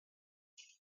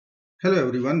Hello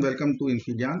everyone, welcome to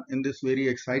Olympiad in this very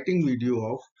exciting video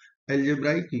of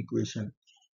algebraic equation.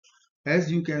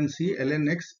 As you can see, ln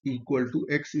x equal to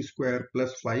x square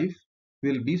plus 5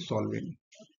 will be solving.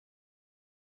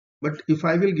 But if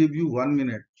I will give you 1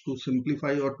 minute to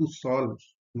simplify or to solve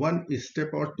one step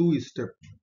or two steps,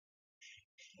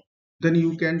 then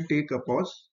you can take a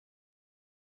pause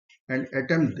and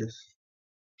attempt this.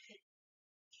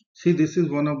 See, this is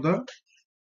one of the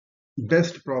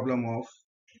best problem of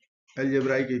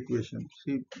algebraic equation.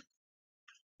 See,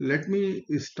 let me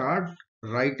start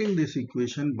writing this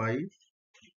equation by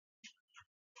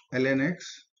ln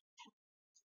x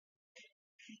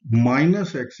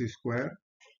minus x square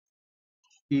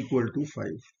equal to 5.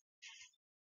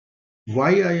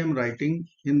 Why I am writing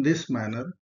in this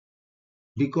manner?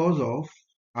 Because of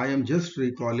I am just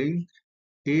recalling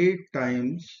a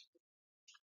times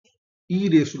e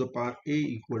raised to the power a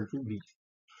equal to b.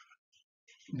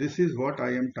 This is what I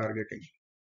am targeting.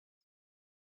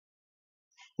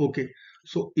 Okay,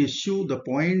 so the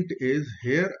point is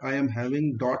here I am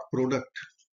having dot product,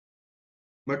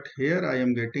 but here I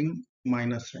am getting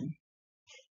minus sign.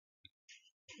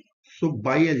 So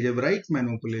by algebraic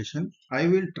manipulation, I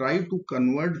will try to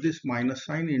convert this minus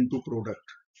sign into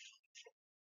product.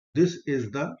 This is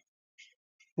the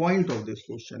point of this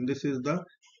question. This is the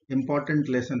important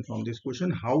lesson from this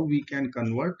question, how we can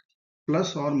convert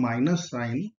plus or minus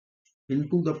sign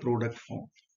into the product form.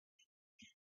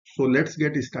 So let's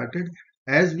get started.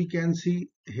 As we can see,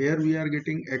 here we are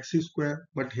getting x square,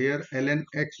 but here ln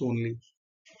x only.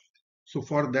 So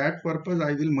for that purpose,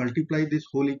 I will multiply this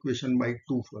whole equation by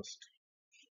 2 first.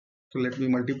 So let me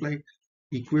multiply.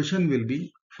 Equation will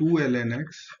be 2 ln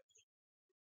x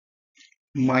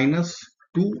minus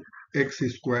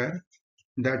 2x square,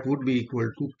 that would be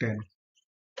equal to 10.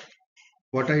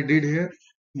 What I did here,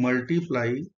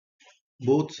 multiply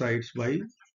both sides by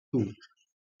 2.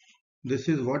 This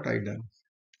is what I done.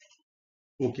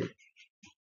 Okay.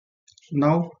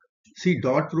 Now see,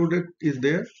 dot product is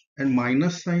there and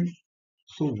minus sign.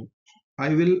 So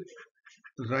I will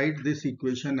write this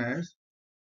equation as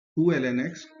 2 ln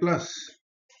x plus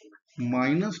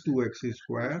minus 2x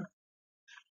square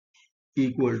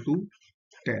equal to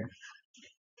 10.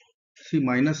 See,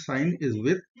 minus sign is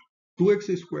with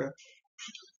 2x square.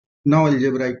 Now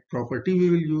algebraic property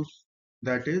we will use,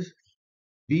 that is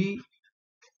b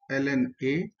ln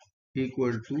a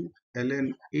equal to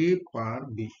ln a power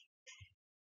b.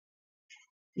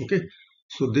 Okay,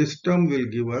 so this term will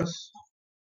give us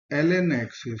ln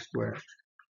x square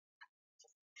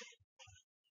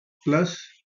plus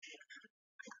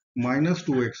minus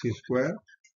 2x square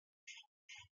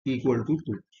equal to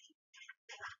 2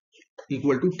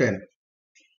 equal to 10.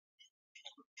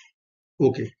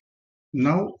 Okay,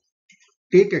 now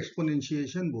take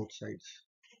exponentiation both sides.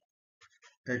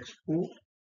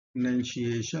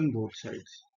 Exponentiation both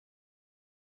sides.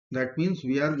 That means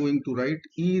we are going to write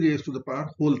e raised to the power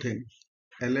whole thing,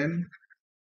 ln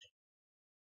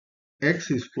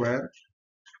x square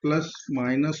plus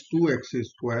minus 2x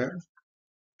square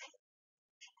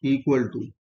equal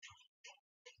to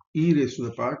e raised to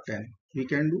the power 10. We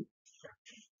can do,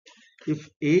 if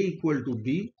a equal to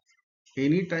b,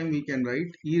 anytime we can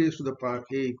write e raised to the power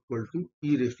a equal to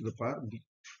e raised to the power b.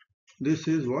 This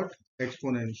is what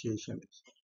exponentiation is.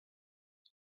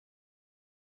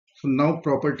 So now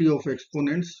property of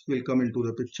exponents will come into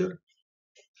the picture.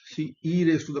 See, e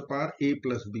raised to the power a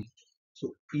plus b.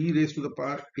 So e raised to the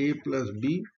power a plus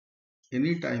b,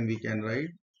 anytime we can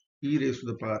write e raised to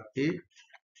the power a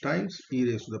times e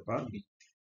raised to the power b.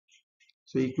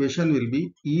 So equation will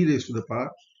be e raised to the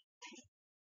power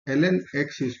ln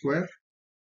x square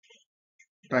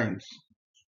times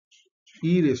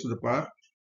e raised to the power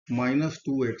minus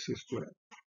 2x square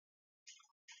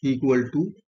equal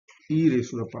to e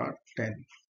raised to the power 10.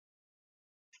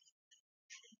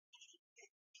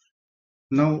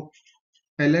 Now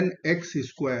ln x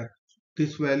square,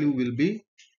 this value will be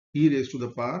e raised to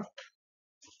the power,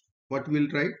 what we'll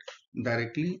write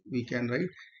directly, we can write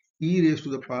e raised to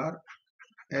the power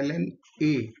ln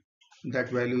a, that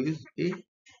value is a.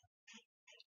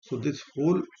 So this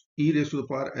whole e raised to the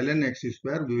power ln x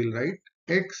square, we will write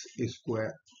x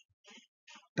square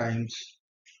times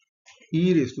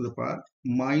e raised to the power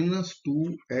minus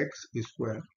 2x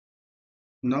square.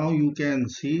 Now you can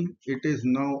see it is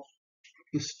now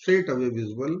straight away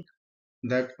visible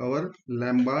that our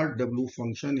Lambert W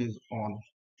function is on.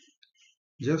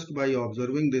 Just by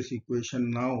observing this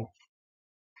equation now,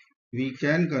 we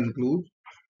can conclude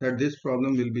that this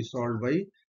problem will be solved by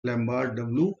Lambert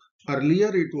W.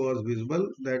 Earlier it was visible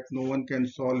that no one can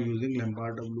solve using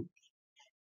Lambert W.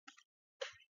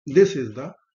 This is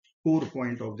the core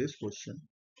point of this question.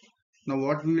 Now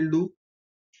what we will do?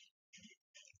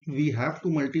 We have to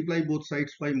multiply both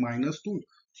sides by -2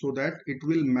 so that it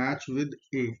will match with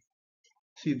A.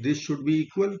 See, this should be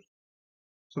equal.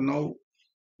 So now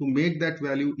to make that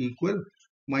value equal,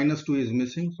 -2 is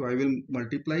missing. So I will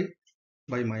multiply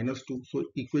by -2. So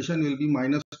equation will be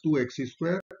 -2x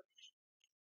square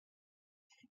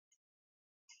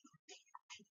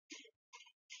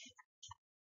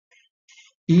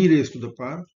e raised to the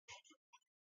power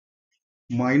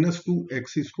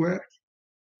 -2x square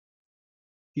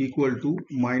equal to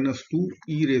 -2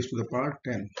 e raised to the power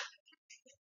 10.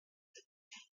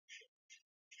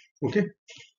 Okay.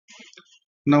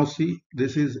 Now see,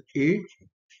 this is A.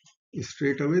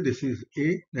 Straight away this is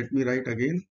A. Let me write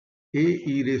again. A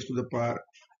e raised to the power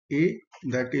A,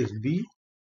 that is B.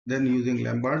 Then using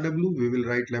Lambert W, we will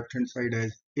write left hand side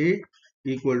as A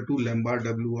equal to Lambert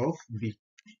W of B.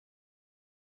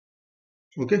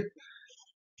 Okay.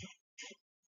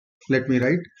 Let me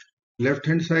write. Left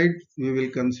hand side we will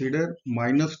consider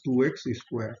 -2x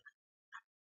square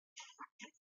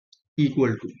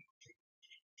equal to.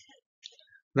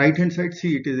 Right hand side,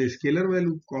 see, it is a scalar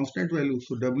value, constant value.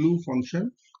 So W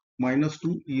function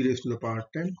 -2 e raised to the power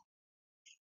 10.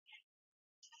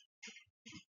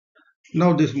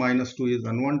 Now this -2 is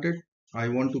unwanted. I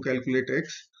want to calculate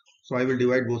x. So I will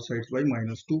divide both sides by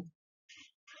 -2.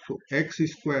 So x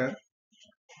square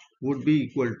would be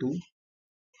equal to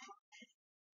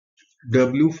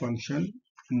W function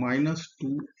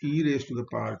 -2 e raised to the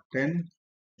power 10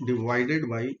 divided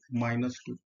by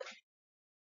 -2.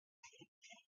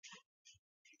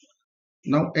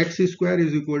 Now x square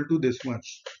is equal to this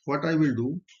much. What I will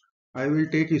do? I will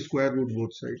take square root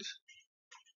both sides.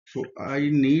 So I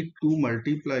need to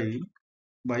multiply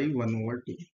by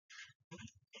 1/2.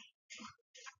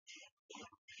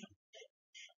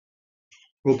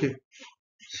 Okay.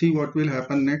 See what will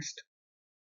happen next.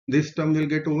 This term will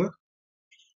get over.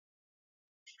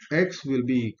 X will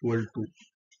be equal to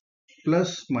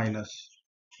plus minus,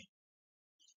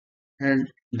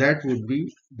 and that would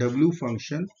be W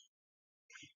function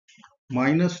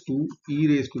 -2 e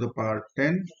raised to the power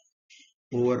 10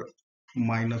 over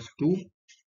 -2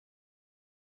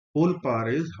 whole power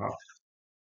is half.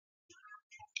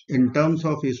 In terms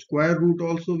of a square root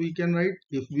also we can write,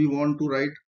 if we want to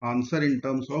write answer in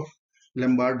terms of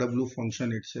Lambert W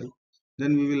function itself,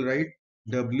 then we will write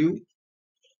W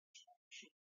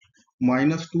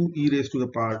 -2 e raised to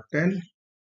the power 10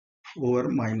 over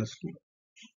 -2,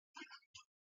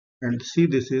 and see,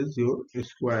 this is your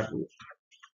square root.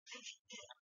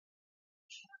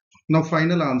 Now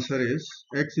final answer is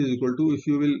x is equal to, if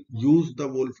you will use the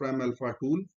Wolfram alpha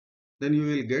tool, then you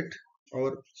will get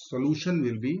our solution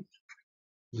will be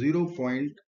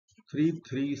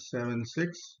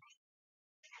 0.3376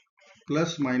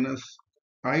 plus minus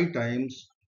I times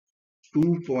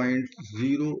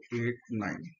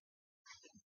 2.089.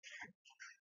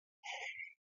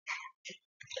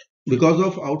 Because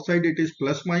of outside it is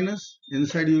plus minus,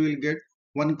 inside you will get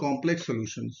one complex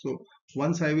solution. So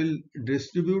once I will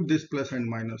distribute this plus and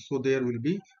minus, so there will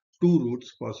be two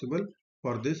roots possible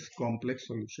for this complex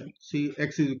solution. See,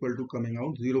 x is equal to coming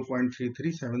out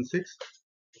 0.3376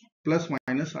 plus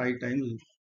minus I times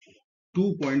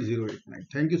 2.089.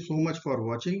 Thank you so much for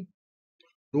watching.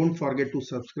 Don't forget to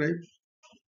subscribe.